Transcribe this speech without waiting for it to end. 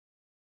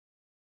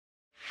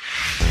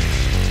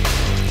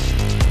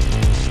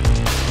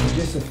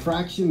just a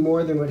fraction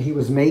more than what he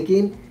was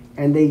making,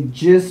 and they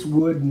just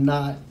would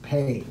not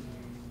pay.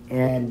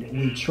 And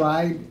we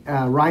tried.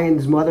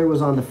 Ryan's mother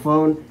was on the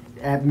phone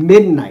at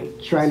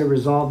midnight trying to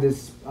resolve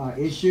this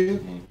issue,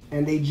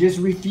 and they just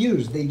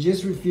refused. They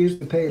just refused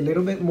to pay a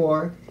little bit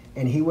more,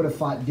 and he would have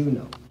fought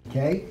Duno.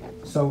 Okay,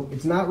 so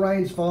it's not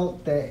Ryan's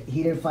fault that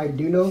he didn't fight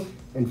Duno.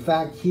 In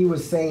fact, he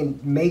was saying,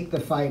 make the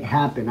fight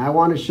happen. I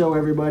want to show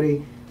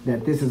everybody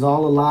that this is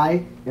all a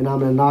lie, and I'm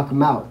going to knock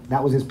him out.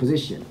 That was his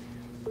position.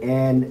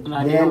 And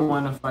I didn't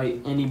want to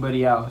fight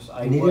anybody else.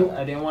 I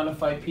didn't want to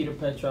fight Petr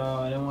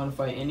Petrov. I didn't want to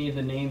fight any of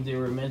the names they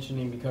were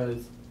mentioning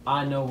because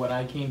I know what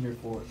I came here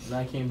for. And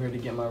I came here to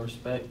get my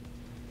respect.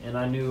 And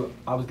I knew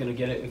I was going to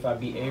get it if I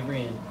beat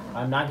Avery, and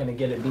I'm not going to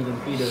get it beating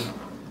Peter.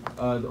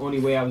 The only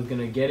way I was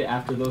going to get it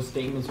after those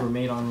statements were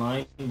made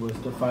online was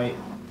to fight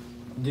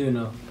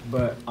Duno.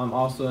 But I'm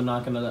also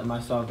not going to let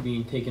myself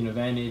be taken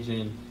advantage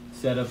and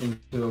set up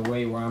into a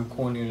way where I'm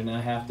cornered and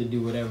I have to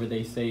do whatever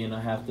they say, and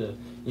I have to,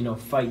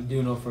 fight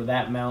Duno for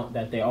that mount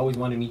that they always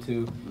wanted me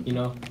to.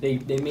 They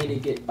made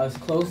it get as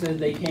close as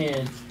they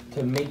can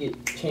to make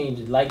it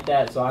change like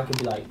that, so I could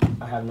be like,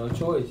 I have no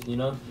choice,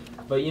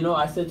 But,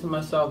 I said to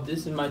myself,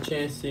 this is my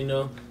chance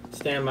to,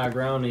 stand my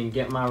ground and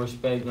get my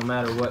respect no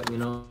matter what,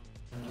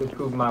 to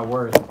prove my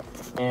worth.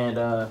 And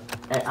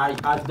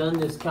I've done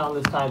this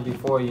countless times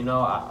before,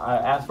 I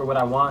ask for what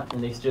I want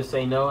and they just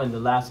say no, and the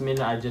last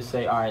minute I just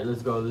say, all right,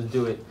 let's go, let's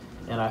do it.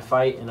 And I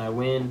fight and I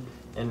win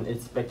and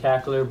it's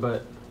spectacular.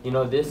 But,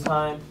 this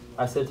time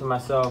I said to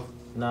myself,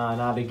 nah,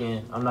 not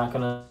again. I'm not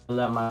going to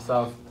let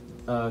myself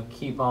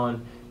keep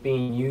on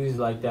being used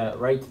like that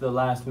right to the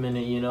last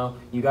minute.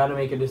 You got to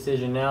make a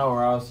decision now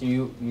or else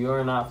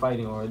you're not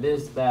fighting, or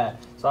this,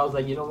 that. So I was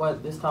like, you know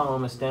what, this time I'm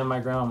going to stand my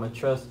ground. I'm going to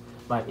trust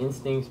my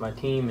instincts, my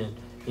team, and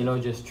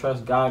just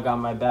trust God got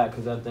my back,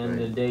 because at the end of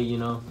the day,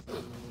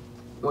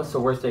 what's the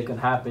worst that could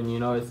happen?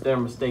 It's their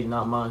mistake,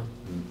 not mine.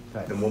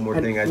 And one more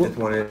thing I just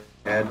want to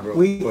add real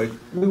quick.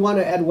 We want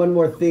to add one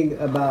more thing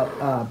about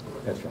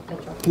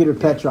Petr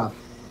Petrov.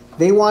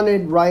 They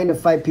wanted Ryan to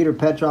fight Petr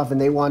Petrov,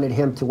 and they wanted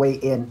him to weigh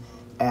in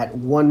at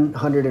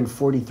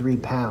 143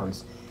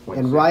 pounds.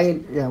 And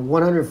Ryan,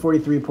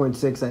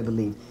 143.6, I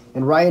believe.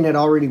 And Ryan had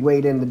already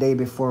weighed in the day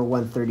before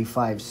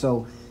 135.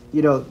 So,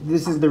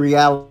 this is the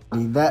reality.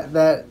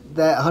 That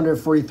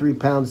 143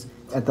 pounds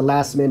at the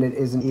last minute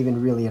isn't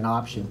even really an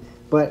option.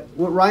 But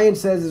what Ryan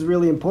says is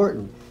really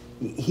important.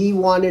 He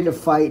wanted to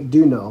fight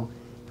Duno,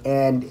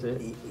 and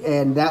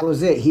that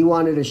was it. He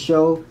wanted to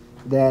show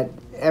that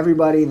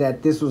everybody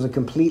that this was a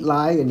complete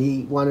lie, and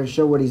he wanted to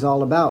show what he's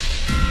all about.